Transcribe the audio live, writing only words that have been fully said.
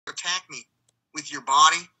with your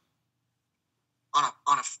body on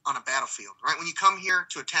a battlefield, right? When you come here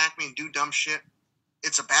to attack me and do dumb shit,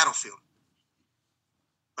 it's a battlefield.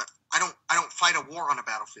 But I don't fight a war on a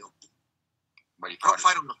battlefield. What do you I don't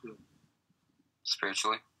fight on the field.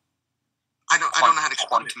 Spiritually? I don't know how to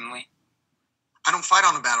explain it. Quantumly? I don't fight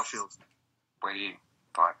on the battlefield. Where do you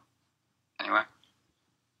fight? Anyway?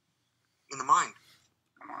 In the mind.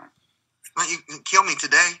 In the mind. Right, you can kill me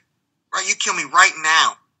today. Right? You kill me right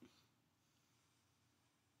now.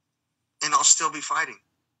 And I'll still be fighting.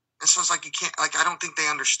 And so it's like you can't, like, I don't think they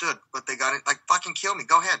understood, but they got it. Like, fucking kill me.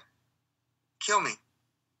 Go ahead. Kill me.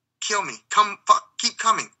 Kill me. Keep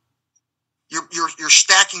coming. You're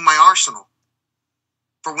stacking my arsenal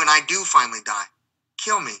for when I do finally die.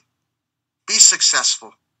 Kill me. Be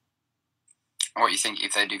successful. What you think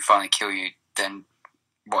if they do finally kill you, then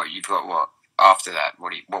what you've got? What after that?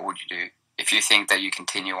 What would you do if you think that you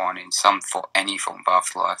continue on in any form of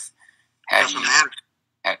afterlife? Doesn't matter.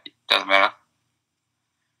 Doesn't matter.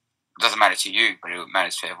 It doesn't matter to you, but it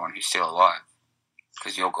matters to everyone who's still alive.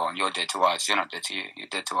 Because you're gone. You're dead to us. You're not dead to you. You're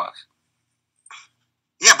dead to us.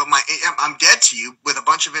 Yeah, but I'm dead to you with a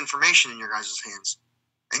bunch of information in your guys' hands.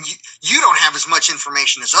 And you don't have as much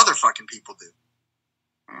information as other fucking people do.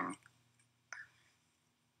 Mm.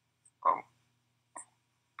 Oh.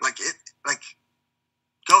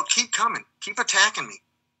 Go, keep coming. Keep attacking me.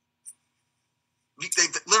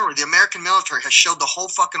 Literally, the American military has showed the whole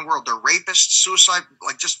fucking world. They're rapists, suicide,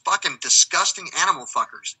 like just fucking disgusting animal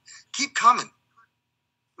fuckers. Keep coming.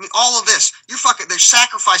 I mean, all of this. They're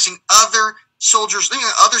sacrificing other soldiers.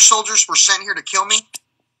 Other soldiers were sent here to kill me,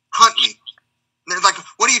 hunt me. And they're like,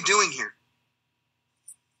 what are you doing here?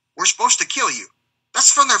 We're supposed to kill you.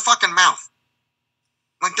 That's from their fucking mouth.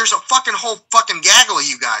 Like, there's a fucking whole fucking gaggle of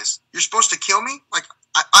you guys. You're supposed to kill me? Like,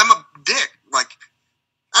 I'm a dick. Like,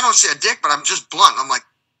 I don't say a dick, but I'm just blunt. I'm like,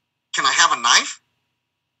 can I have a knife?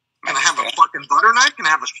 Can I have a fucking butter knife? Can I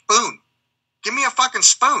have a spoon? Give me a fucking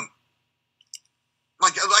spoon.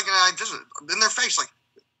 Like I just in their face, like,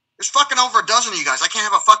 there's fucking over a dozen of you guys. I can't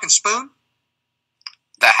have a fucking spoon?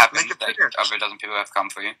 That happens. Over a dozen people have come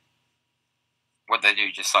for you. What they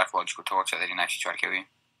do, just psychological torture. They didn't actually try to kill you.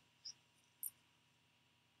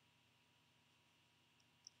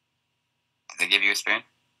 Did they give you a spoon?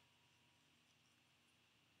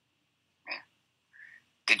 Yeah.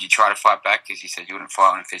 Did you try to fight back? Because you said you wouldn't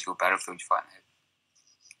fight on a physical battlefield. You fight in it.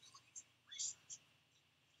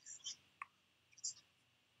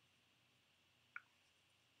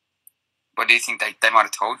 What do you think they might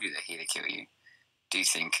have told you they're here to kill you? Do you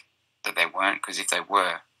think that they weren't? Because if they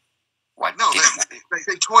were, why no, didn't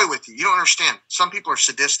they toy with you. You don't understand. Some people are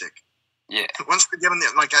sadistic. Yeah. Once they're given the,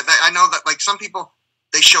 like, I know that, like, some people,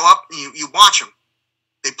 they show up, and you watch them.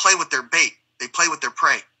 They play with their bait. They play with their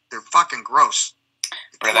prey. They're fucking gross.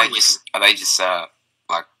 But are they just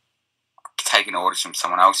like taking orders from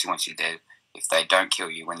someone else who wants you dead? If they don't kill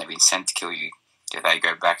you when they've been sent to kill you, do they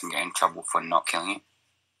go back and get in trouble for not killing you?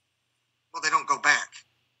 Well, they don't go back.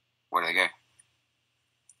 Where do they go?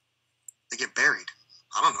 They get buried.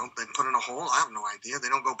 I don't know. They put in a hole. I have no idea. They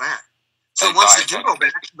don't go back. So They the ones die, that do don't go they?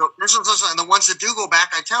 back, and the ones that do go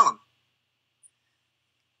back, I tell them,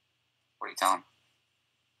 What do you tell them?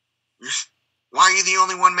 why are you the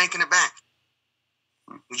only one making it back?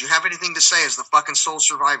 Would you have anything to say as the fucking sole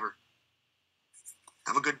survivor?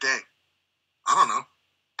 Have a good day. I don't know.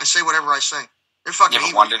 I say whatever I say. They're fucking You ever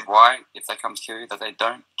evil. wondered why, if they come to kill you, that they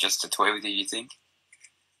don't? Just to toy with you, you think?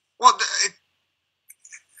 Well,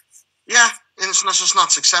 yeah, and it's just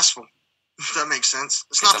not successful. If that makes sense.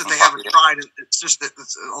 It's not that they haven't tried. It's just that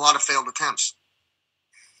it's a lot of failed attempts.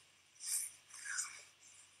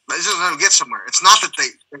 But it doesn't get somewhere. It's not that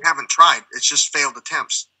they haven't tried. It's just failed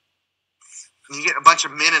attempts. And you get a bunch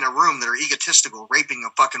of men in a room that are egotistical, raping a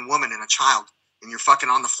fucking woman and a child, and you're fucking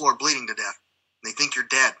on the floor bleeding to death. And they think you're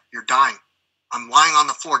dead. You're dying. I'm lying on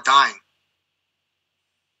the floor dying.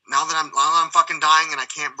 Now that I'm fucking dying and I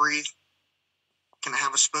can't breathe, can I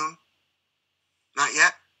have a spoon? Not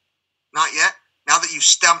yet. Not yet. Now that you've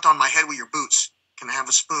stamped on my head with your boots, can I have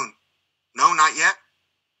a spoon? No, not yet.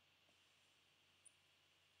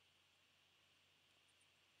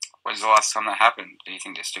 When's the last time that happened? Do you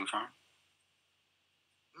think they're still trying?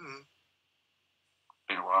 Mm-hmm.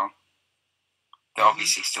 Been a while. They're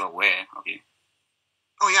obviously still aware of you.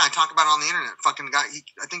 Oh yeah, I talk about it on the internet. Fucking guy.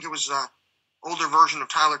 I think it was older version of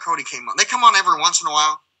Tyler Cody came on. They come on every once in a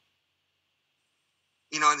while.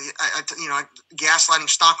 You know, gaslighting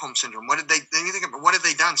Stockholm syndrome. What did they? Then you think about what have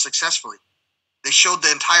they done successfully? They showed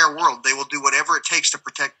the entire world they will do whatever it takes to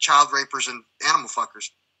protect child rapers and animal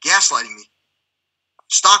fuckers. Gaslighting me.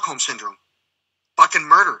 Stockholm syndrome. Fucking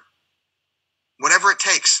murder. Whatever it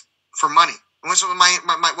takes for money. And what's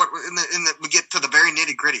what we get to the very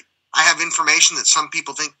nitty gritty. I have information that some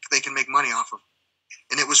people think they can make money off of,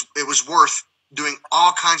 and it was worth doing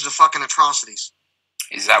all kinds of fucking atrocities.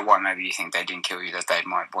 Is that why maybe you think they didn't kill you? That they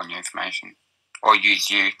might want your information or use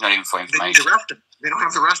you, not even for information? They need the rest of it. They don't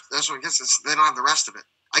have the rest. That's what it gets. They don't have the rest of it.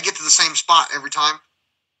 I get to the same spot every time.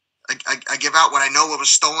 I give out what I know what was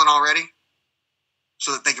stolen already,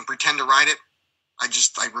 so that they can pretend to write it. I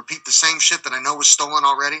repeat the same shit that I know was stolen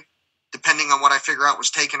already, depending on what I figure out was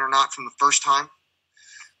taken or not from the first time.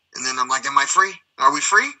 And then I'm like, am I free? Are we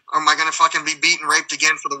free? Or am I going to fucking be beaten, raped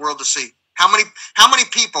again for the world to see? How many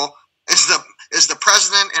people is the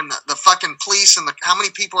president and the fucking police and how many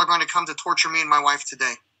people are going to come to torture me and my wife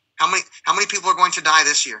today? How many people are going to die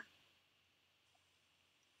this year?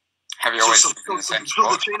 Have you always been in the same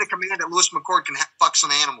spot? The chain of command that Lewis McCord can fuck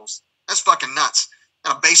some animals. That's fucking nuts.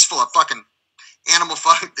 And a base full of fucking animal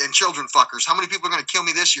fuck and children fuckers. How many people are going to kill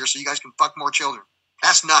me this year so you guys can fuck more children?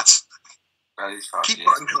 That's nuts. Keep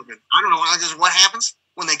fucking coming. I don't know. What happens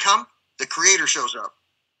when they come? The creator shows up.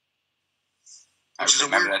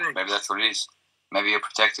 Maybe that's what it is. Maybe you're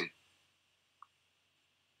protected.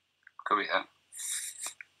 Could be that.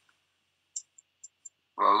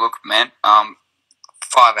 Well, look, man. 5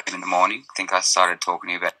 a.m. in the morning. I think I started talking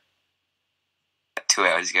to you about 2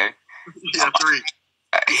 hours ago. Yeah, 3.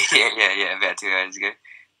 yeah, about 2 hours ago.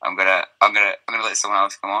 I'm gonna let someone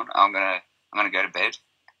else come on. I'm gonna go to bed.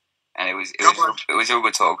 And it was all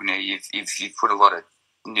good talking to you. You've put a lot of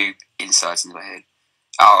new insights into my head.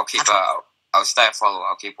 I'll stay a follower.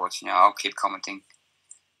 I'll keep watching you. I'll keep commenting.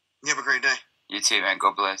 You have a great day. You too, man.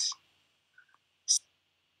 God bless.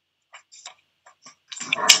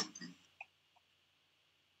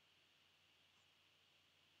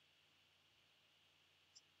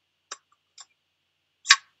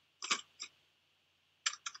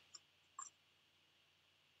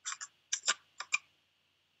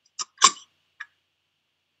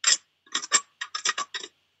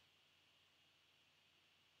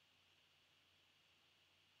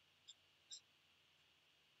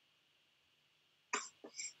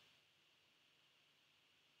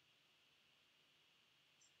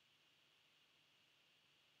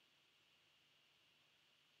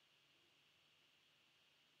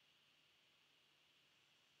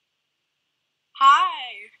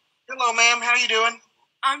 Hi. Hello, ma'am. How you doing?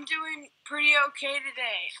 I'm doing pretty okay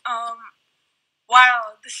today.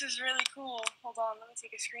 Wow, this is really cool. Hold on, let me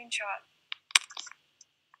take a screenshot.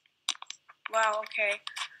 Wow, okay.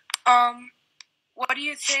 What do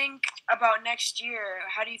you think about next year?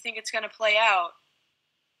 How do you think it's going to play out?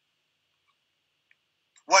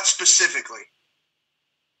 What specifically?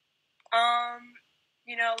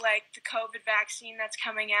 Like the COVID vaccine that's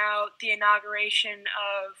coming out, the inauguration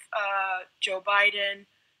of Joe Biden,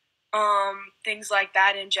 things like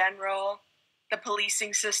that in general, the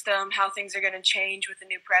policing system, how things are going to change with the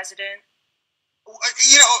new president.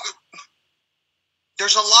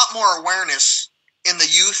 There's a lot more awareness in the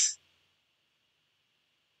youth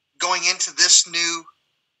going into this new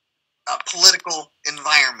political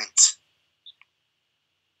environment.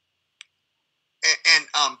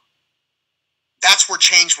 And that's where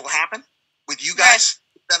change will happen with you guys.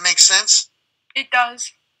 If that makes sense? It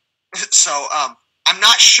does. So I'm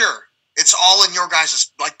not sure. It's all in your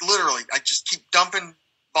guys', literally, I just keep dumping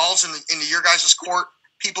balls into your guys' court.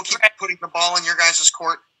 People keep putting the ball in your guys'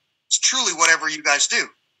 court. It's truly whatever you guys do.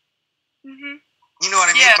 Mm-hmm. You know what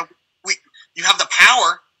I mean? Yeah. But you have the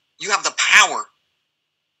power. You have the power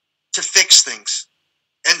to fix things.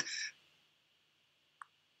 And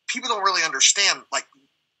people don't really understand,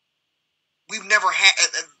 we've never had,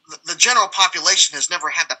 the general population has never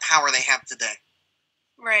had the power they have today.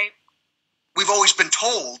 Right. We've always been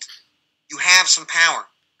told, you have some power.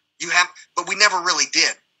 But we never really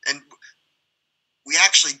did. And we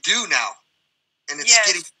actually do now. And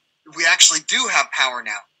we actually do have power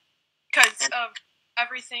now. Because of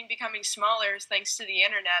everything becoming smaller thanks to the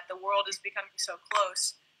internet, the world is becoming so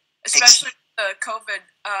close. Especially COVID,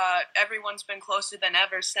 everyone's been closer than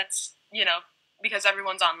ever since, because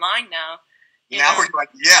everyone's online now. We're it's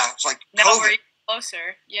like now COVID. We're even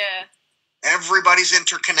closer, yeah. Everybody's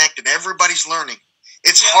interconnected. Everybody's learning.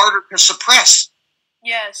 It's harder to suppress.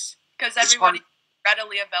 Yes, because everybody's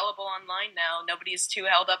readily available online now. Nobody's too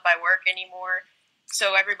held up by work anymore.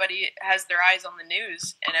 So everybody has their eyes on the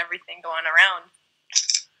news and everything going around.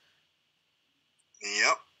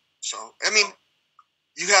 Yep. So,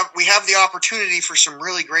 we have the opportunity for some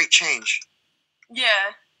really great change.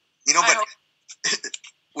 Yeah. But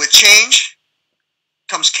with change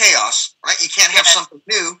comes chaos, right? You can't have something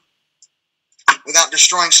new without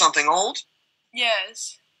destroying something old.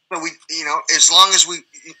 Yes. So as long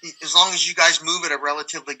as you guys move at a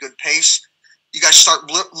relatively good pace, you guys start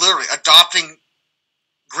literally adopting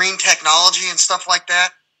green technology and stuff like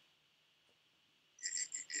that.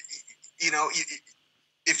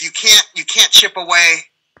 If you can't chip away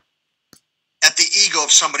at the ego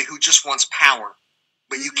of somebody who just wants power,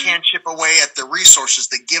 but you can chip away at the resources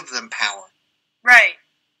that give them power. Right.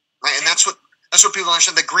 Right, and that's what people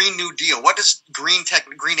understand. The Green New Deal. What does green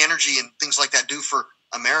energy and things like that do for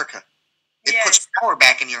America? It puts power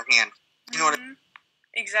back in your hand. You know what I mean?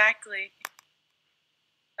 Exactly.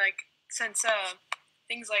 Like, since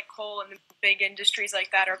things like coal and the big industries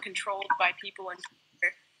like that are controlled by people, and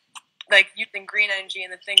like using green energy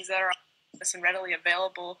and the things that are and readily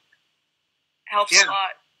available helps a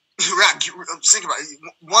lot. Right. Think about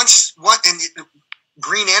it.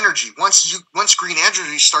 Green energy. Once green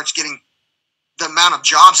energy starts getting the amount of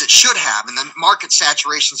jobs it should have and the market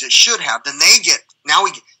saturations it should have, then they get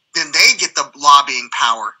the lobbying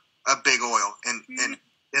power of big oil and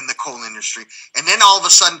the coal industry, and then all of a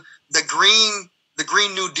sudden the Green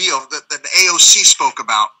New Deal that the AOC spoke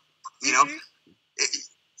about,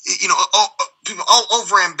 people all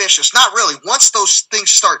over ambitious. Not really. Once those things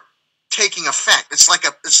start taking effect, it's like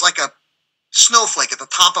a snowflake at the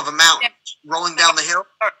top of a mountain rolling down the hill.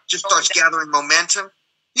 Just starts gathering momentum.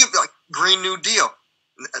 You'd be like Green New Deal.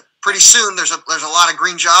 Pretty soon, there's a lot of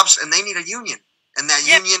green jobs, and they need a union, and that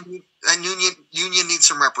union needs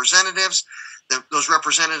some representatives. Those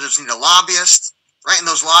representatives need a lobbyist, right? And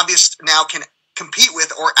those lobbyists now can compete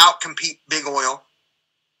with or outcompete big oil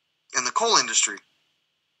and the coal industry.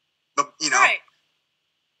 But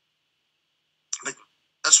but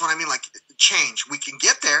that's what I mean. Like, change. We can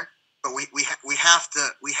get there, but we have to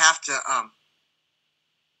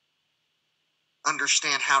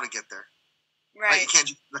understand how to get there. Right. You can't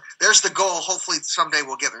just, there's the goal. Hopefully someday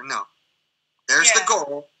we'll get there. No, there's the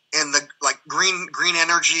goal, and the green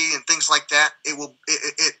energy and things like that. It will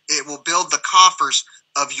build the coffers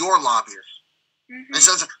of your lobbyists. And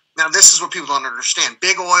so now this is what people don't understand: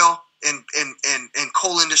 big oil and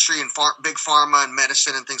coal industry and big pharma and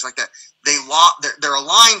medicine and things like that. They're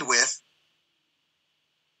aligned with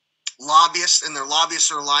lobbyists, and their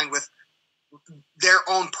lobbyists are aligned with their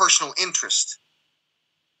own personal interest.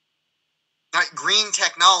 Right? Green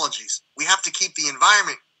technologies. We have to keep the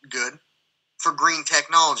environment good for green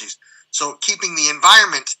technologies. So keeping the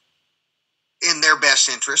environment in their best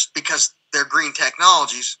interest, because they're green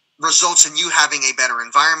technologies, results in you having a better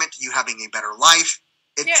environment, you having a better life.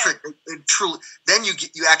 It truly. Then you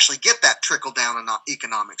actually get that trickle down in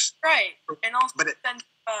economics. Right, and also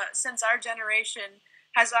since our generation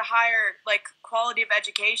has a higher quality of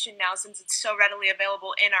education now, since it's so readily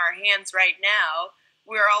available in our hands right now,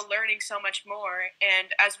 we're all learning so much more. And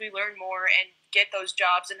as we learn more and get those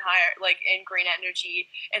jobs in higher, in green energy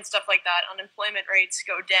and stuff like that, unemployment rates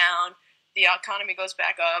go down, the economy goes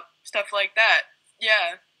back up, stuff like that.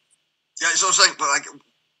 Yeah. Yeah. So it's like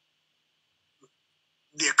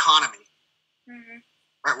the economy,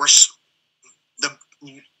 right?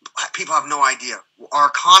 People have no idea. Our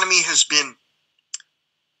economy has been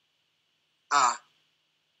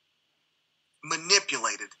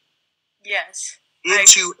manipulated. Yes.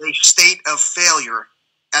 Into a state of failure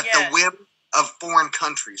at the whim of foreign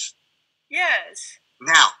countries. Yes.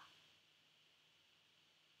 Now,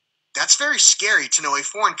 that's very scary to know a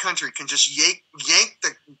foreign country can just yank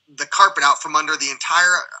the carpet out from under the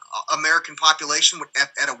entire American population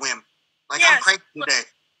at a whim. I'm cranky today.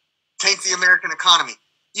 Tank the American economy.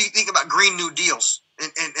 You think about Green New Deals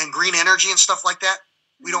and green energy and stuff like that.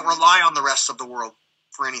 We don't rely on the rest of the world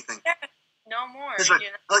for anything. Yeah. No more.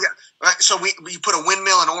 So we put a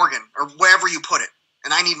windmill in Oregon or wherever you put it,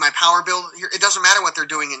 and I need my power bill here. It doesn't matter what they're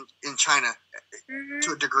doing in China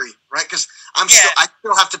to a degree, right? Because I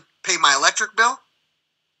still have to pay my electric bill,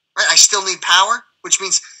 right? I still need power, which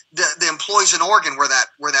means the employees in Oregon where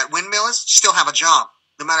that windmill is still have a job,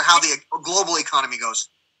 no matter how the global economy goes.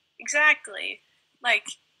 Exactly.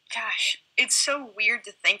 Gosh, it's so weird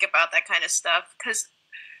to think about that kind of stuff because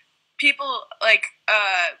people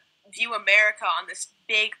view America on this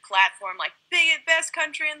big platform, best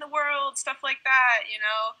country in the world, stuff like that,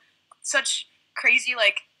 such crazy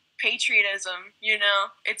patriotism,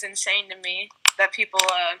 it's insane to me that people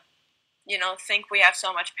think we have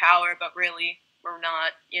so much power, but really we're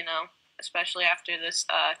not, especially after this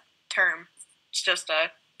term. It's just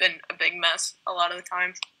been a big mess a lot of the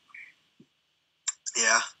time.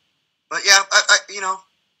 Yeah, but I it'll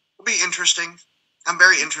be interesting. I'm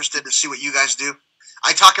very interested to see what you guys do.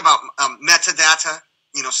 I talk about metadata.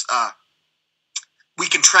 We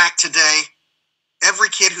can track today every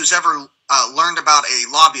kid who's ever learned about a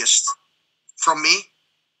lobbyist from me.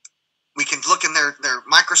 We can look in their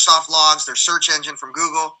Microsoft logs, their search engine from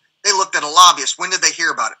Google. They looked at a lobbyist. When did they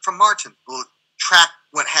hear about it? From Martin. We'll track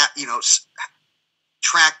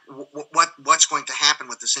what's going to happen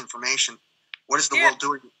with this information. What is the world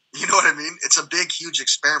doing? You know what I mean? It's a big, huge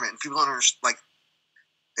experiment, and people don't understand.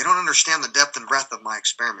 They don't understand the depth and breadth of my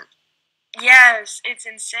experiment. Yes, it's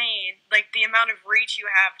insane. Like, the amount of reach you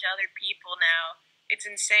have to other people now, it's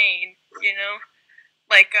insane, you know?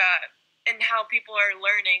 Like, and how people are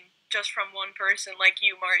learning just from one person like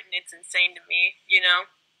you, Martin. It's insane to me, you know?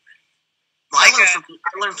 Well, I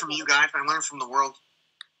learned from you guys. I learned from the world.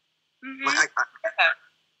 Mm-hmm.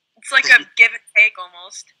 It's like a give and take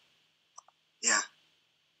almost. Yeah.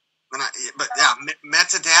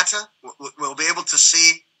 Metadata, we'll be able to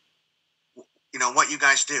see, what you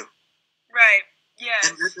guys do. Right. Yeah.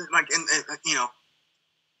 And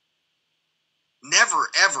never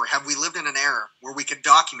ever have we lived in an era where we could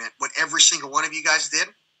document what every single one of you guys did.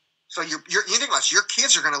 So you think about it, your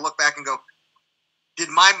kids are going to look back and go, "Did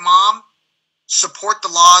my mom support the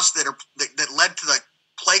laws that led to the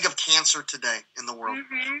plague of cancer today in the world,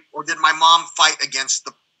 or did my mom fight against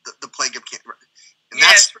the plague of cancer?" And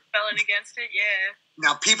that's rebelling against it. Yeah.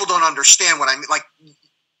 Now people don't understand what I mean. Like,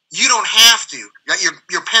 you don't have to.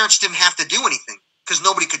 Your parents didn't have to do anything because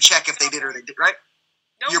nobody could check if they did or they did, right?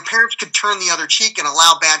 Nope. Your parents could turn the other cheek and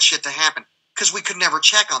allow bad shit to happen because we could never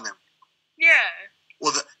check on them. Yeah.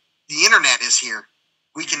 Well, the internet is here.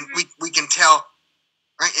 We can we can tell,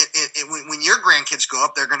 right? When your grandkids grow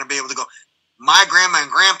up, they're going to be able to go, "My grandma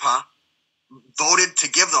and grandpa voted to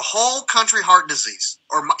give the whole country heart disease,"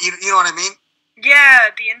 or you know what I mean? Yeah,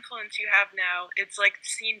 the influence you have now, it's like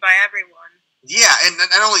seen by everyone. Yeah, and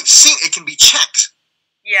not only seen, it can be checked.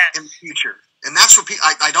 Yeah. In the future, and that's what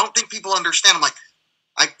I don't think people understand. I'm like,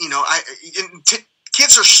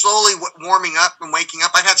 kids are slowly warming up and waking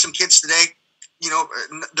up. I've had some kids today.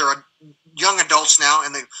 They're young adults now,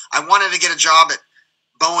 and I wanted to get a job at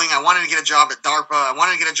Boeing. I wanted to get a job at DARPA. I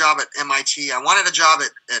wanted to get a job at MIT. I wanted a job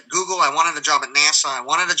at Google. I wanted a job at NASA. I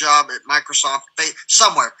wanted a job at Microsoft,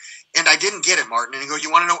 somewhere. And I didn't get it, Martin. And he goes, you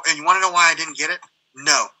want to know why I didn't get it?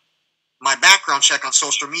 No. My background check on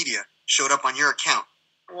social media showed up on your account.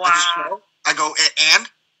 Wow. I go, and?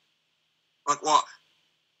 Like, well,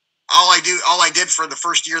 all I did for the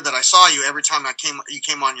first year that I saw you, every time you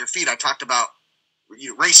came on your feed, I talked about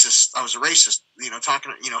you racist. I was a racist,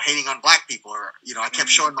 talking, hating on black people, or, I kept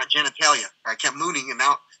showing my genitalia, or I kept mooning, and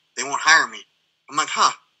now they won't hire me. I'm like,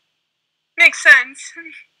 huh. Makes sense.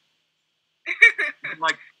 I'm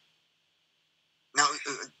like, now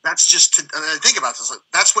that's just to think about this. Like,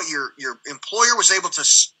 that's what your employer was able to.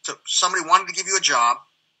 Somebody wanted to give you a job,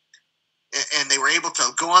 and they were able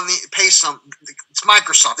to go on pay some. It's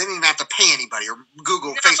Microsoft. They didn't even have to pay anybody, or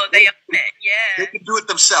Google, Facebook. They own it. Yeah. They could do it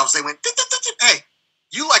themselves. They went, hey,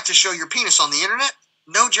 you like to show your penis on the internet?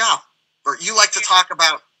 No job. Or you like to talk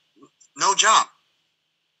about? No job.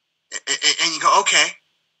 And you go, okay.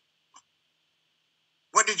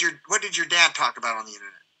 What did your dad talk about on the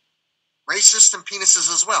internet? Racist and penises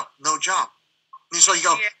as well. No job. And so you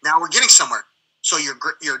go, now we're getting somewhere. So your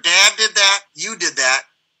dad did that. You did that.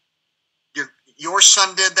 Your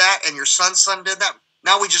son did that, and your son's son did that.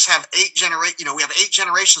 Now we just have 8 generations. We have 8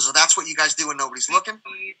 generations, so that's what you guys do when nobody's looking.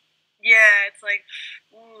 Yeah, it's like,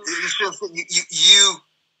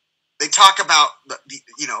 they talk about the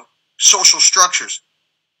social structures.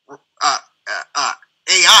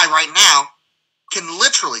 AI right now can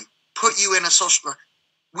literally put you in a social.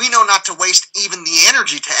 We know not to waste even the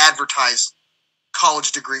energy to advertise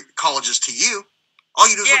colleges to you. All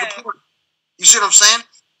you do is look at porn. You see what I'm saying?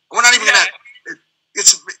 We're not even gonna.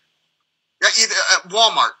 It's at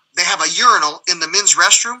Walmart. They have a urinal in the men's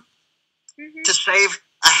restroom to save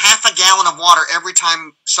a half a gallon of water every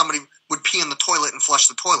time somebody would pee in the toilet and flush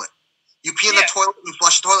the toilet. You pee in the toilet and you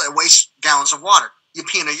flush the toilet, it wastes gallons of water. You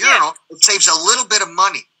pee in a urinal, it saves a little bit of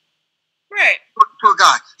money. Right. Per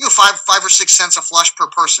guy. 5 or 6 cents a flush per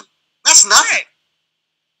person. That's nothing. Right.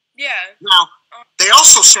 Yeah. Now, they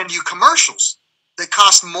also send you commercials that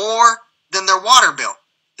cost more than their water bill.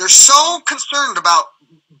 They're so concerned about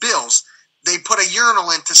bills, they put a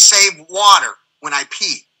urinal in to save water when I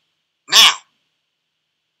pee. Now,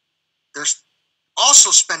 they're also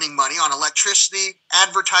spending money on electricity,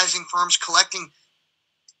 advertising firms, collecting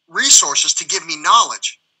resources to give me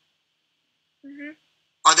knowledge.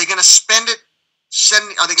 Are they going to spend it?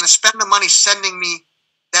 Are they going to spend the money sending me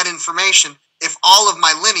that information if all of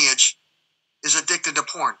my lineage is addicted to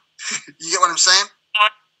porn? You get what I'm saying?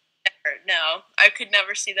 No, I could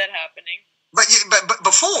never see that happening. But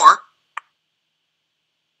before,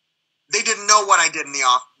 they didn't know what I did in the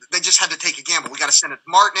office. They just had to take a gamble. We got to send it to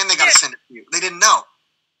Martin, and they got to send it to you. They didn't know.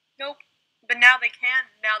 Nope. But now they can.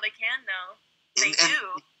 Now they can. Now they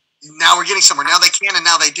do. Now we're getting somewhere. Now they can, and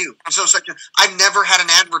now they do. So it's like, I've never had an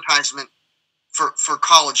advertisement for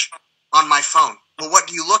college on my phone. Well, what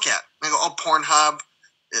do you look at? And I go, oh, Pornhub.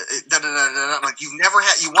 I'm like, you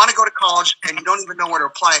want to go to college and you don't even know where to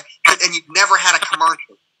apply, and you've never had a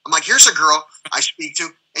commercial. I'm like, here's a girl I speak to,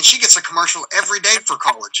 and she gets a commercial every day for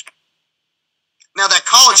college. Now that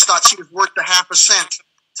college thought she was worth the half a cent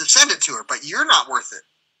to send it to her, but you're not worth it.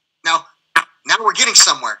 Now we're getting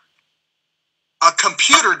somewhere. A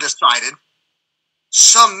computer decided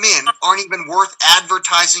some men aren't even worth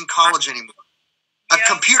advertising college anymore. A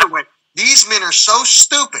computer went, these men are so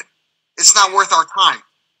stupid, it's not worth our time.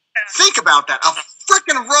 Think about that. A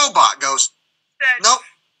freaking robot goes, nope.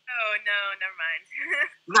 Oh, no,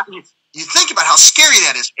 never mind. You think about how scary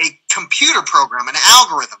that is. A computer program, an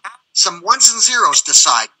algorithm, some ones and zeros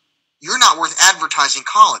decide you're not worth advertising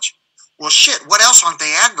college. Well, shit, what else aren't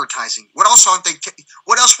they advertising? What else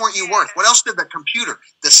weren't you worth? What else did the computer,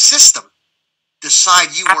 the system, decide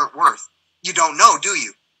you weren't worth? You don't know, do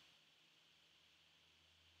you?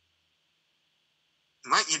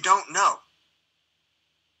 Right? You don't know.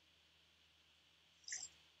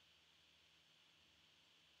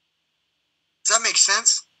 Does that make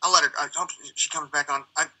sense? I'll let her. I hope she comes back on.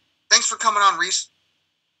 Thanks for coming on, Reese.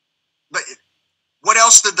 But what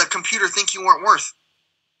else did the computer think you weren't worth?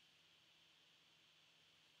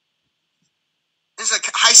 There's like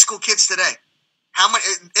high school kids today. How many?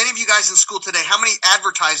 Any of you guys in school today? How many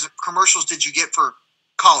advertising commercials did you get for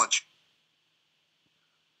college?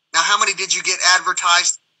 Now, how many did you get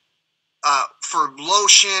advertised for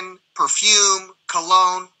lotion, perfume,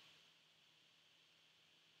 cologne?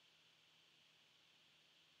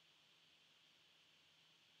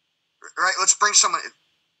 Right, let's bring someone.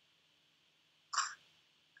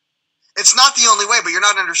 It's not the only way, but you're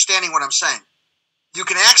not understanding what I'm saying. You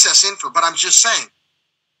can access info, but I'm just saying,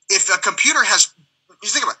 if a computer has, you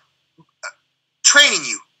think about it, training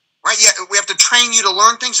you, right? Yeah, we have to train you to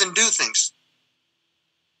learn things and do things.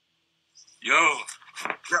 Yo.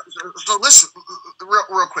 So listen,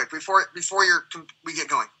 real quick before we get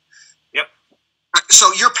going. Yep.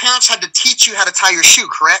 So your parents had to teach you how to tie your shoe,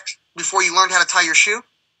 correct? Before you learned how to tie your shoe.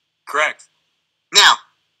 Correct. Now,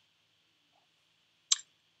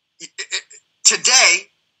 today,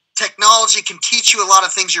 technology can teach you a lot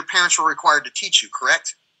of things your parents were required to teach you,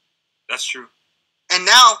 correct? That's true. And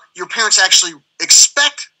now your parents actually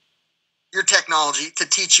expect your technology to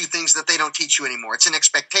teach you things that they don't teach you anymore. It's an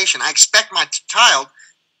expectation. I expect my child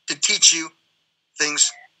to teach you things,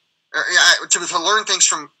 or to learn things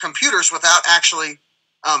from computers without actually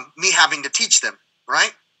me having to teach them,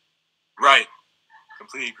 right? Right.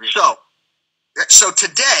 Completely agree. So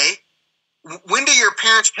today, when do your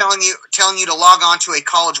parents telling you to log on to a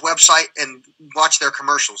college website and watch their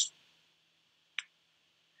commercials?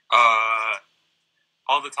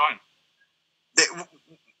 All the time.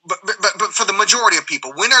 But for the majority of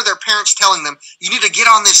people, when are their parents telling them you need to get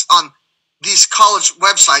on these college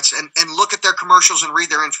websites and look at their commercials and read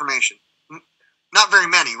their information? Not very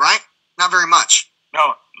many, right? Not very much.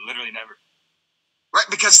 No, literally never. Right,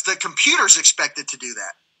 because the computer's expected to do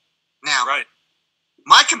that. Now, right.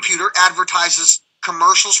 My computer advertises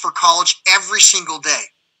commercials for college every single day.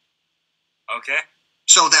 Okay.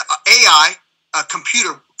 So the AI, a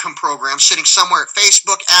computer program sitting somewhere at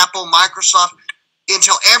Facebook, Apple, Microsoft,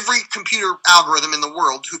 Intel, every computer algorithm in the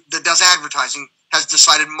world that does advertising has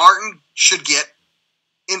decided Martin should get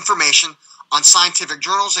information on scientific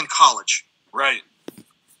journals in college. Right. And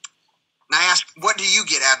I ask, what do you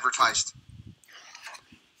get advertised?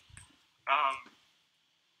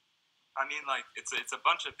 I mean, like it's a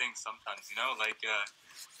bunch of things sometimes, you know, like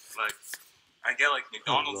I get like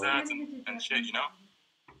McDonald's ads and shit, you know.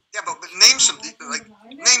 Yeah, but name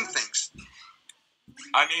name things.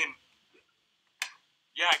 I mean,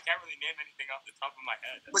 yeah, I can't really name anything off the top of my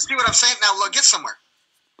head. But see what I'm saying? Now, look, get somewhere.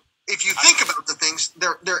 If you think about the things,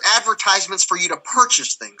 they're advertisements for you to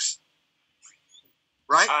purchase things,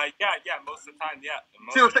 right? Yeah, most of the time, yeah.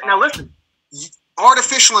 Now listen,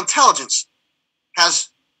 artificial intelligence has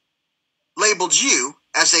labeled you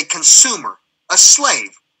as a consumer, a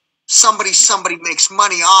slave, somebody makes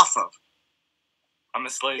money off of. I'm a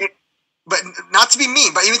slave. But not to be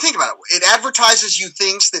mean, but even think about it. It advertises you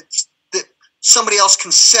things that somebody else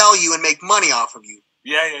can sell you and make money off of you.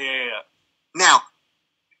 Yeah. Now,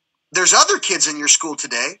 there's other kids in your school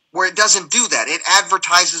today where it doesn't do that. It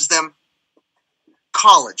advertises them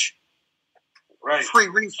college, right? Free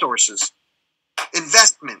resources,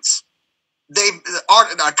 investments.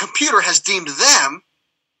 A computer has deemed them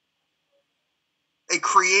a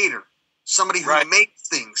creator, somebody who makes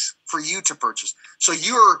things for you to purchase. So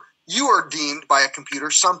you're you are deemed by a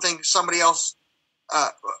computer somebody else,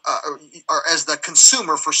 or as the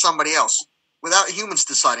consumer for somebody else, without humans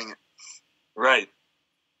deciding it. Right.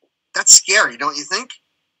 That's scary, don't you think?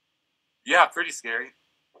 Yeah, pretty scary.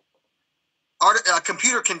 A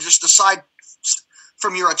computer can just decide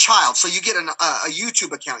from you're a child. So you get a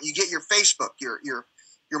YouTube account, you get your Facebook, your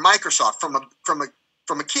Microsoft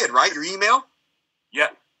from a kid, right? Your email. Yeah.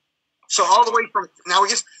 So all the way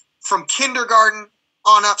from kindergarten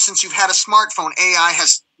on up, since you've had a smartphone, AI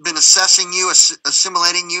has been assessing you,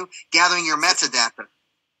 assimilating you, gathering your metadata.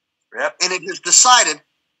 Yep. And it has decided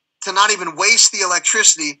to not even waste the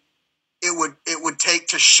electricity it would take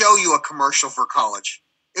to show you a commercial for college.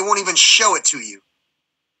 It won't even show it to you.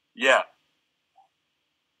 Yeah.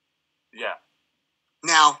 Yeah.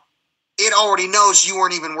 Now, it already knows you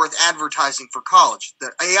weren't even worth advertising for college.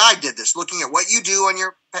 The AI did this, looking at what you do in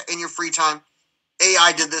your free time.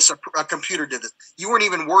 AI did this. A computer did this. You weren't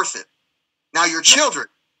even worth it. Now your children.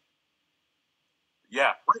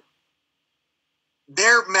 Yeah.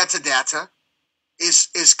 Their metadata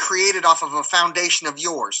is created off of a foundation of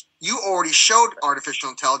yours. You already showed artificial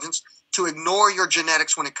intelligence to ignore your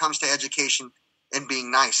genetics when it comes to education and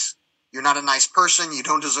being nice. You're not a nice person. You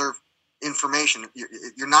don't deserve information.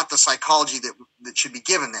 You're not the psychology that should be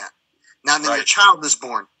given that. Now then your child is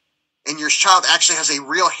born, and your child actually has a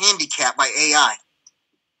real handicap by AI.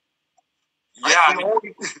 Yeah.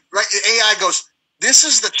 Right? AI goes, this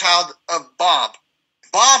is the child of Bob.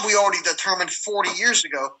 Bob, we already determined 40 years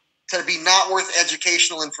ago to be not worth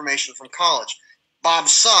educational information from college.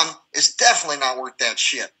 Bob's son is definitely not worth that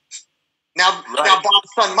shit. Now Bob's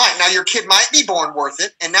son might. Now your kid might be born worth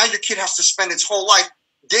it, and now your kid has to spend its whole life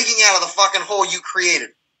digging out of the fucking hole you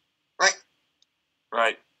created. Right?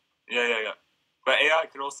 Right. Yeah. But AI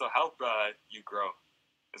could also help you grow.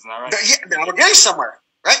 Isn't that right? Yeah, now we're getting somewhere.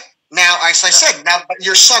 Right? Now, as I said,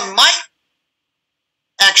 your son might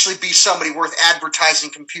actually be somebody worth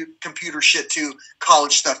advertising computer shit to,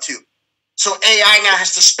 college stuff to. So AI now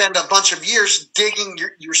has to spend a bunch of years digging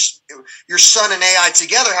your son and AI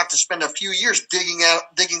together have to spend a few years digging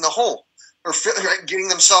the hole or getting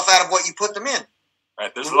themselves out of what you put them in.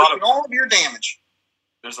 Right. There's all of your damage.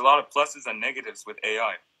 There's a lot of pluses and negatives with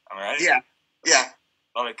AI. Am I right? Yeah.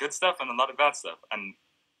 A lot of good stuff and a lot of bad stuff. And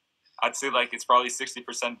I'd say like it's probably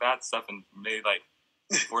 60% bad stuff and maybe like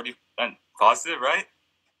 40% positive, right?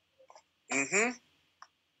 Mm-hmm.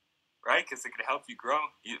 Right, because it could help you grow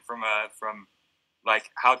from like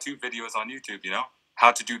how-to videos on YouTube. You know,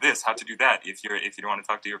 how to do this, how to do that. If you don't want to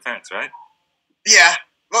talk to your parents, right? Yeah.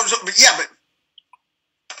 Well,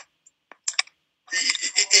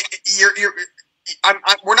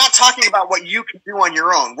 we're not talking about what you can do on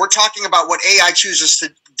your own. We're talking about what AI chooses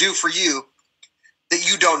to do for you that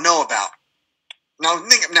you don't know about.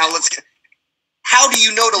 How do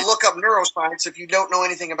you know to look up neuroscience if you don't know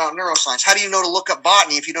anything about neuroscience? How do you know to look up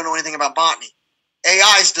botany if you don't know anything about botany?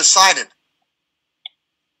 AI's decided.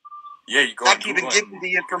 Yeah, you go. Not even give you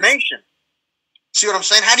the information. See what I'm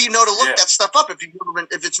saying? How do you know to look that stuff up if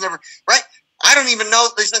it's never right? I don't even know.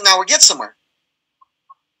 Now we get somewhere.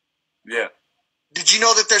 Yeah. Did you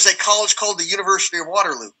know that there's a college called the University of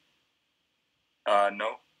Waterloo?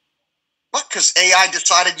 No. What? Because AI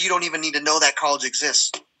decided you don't even need to know that college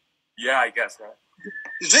exists. Yeah, I guess, right?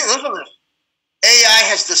 Listen to this. AI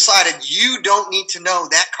has decided you don't need to know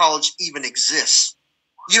that college even exists.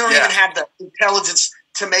 You don't even have the intelligence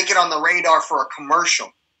to make it on the radar for a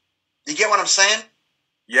commercial. You get what I'm saying?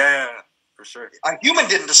 Yeah, for sure. A human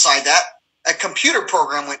didn't decide that. A computer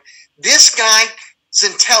program went, this guy's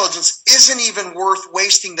intelligence isn't even worth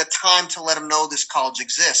wasting the time to let him know this college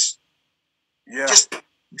exists. Yeah.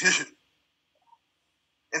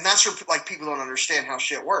 And that's where people don't understand how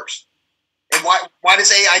shit works. And why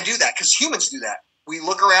does AI do that? Because humans do that. We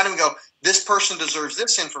look around and we go, this person deserves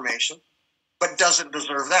this information, but doesn't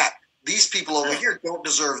deserve that. These people over here don't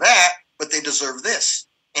deserve that, but they deserve this.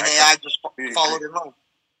 And AI just followed it home.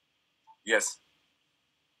 Yes.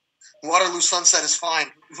 Waterloo Sunset is fine.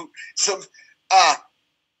 So,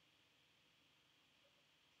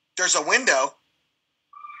 there's a window.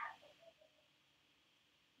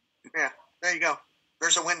 Yeah, there you go.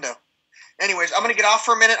 There's a window. Anyways, I'm going to get off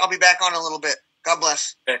for a minute. I'll be back on in a little bit. God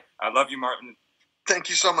bless. Hey, I love you, Martin. Thank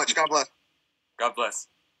you so much. God bless. God bless.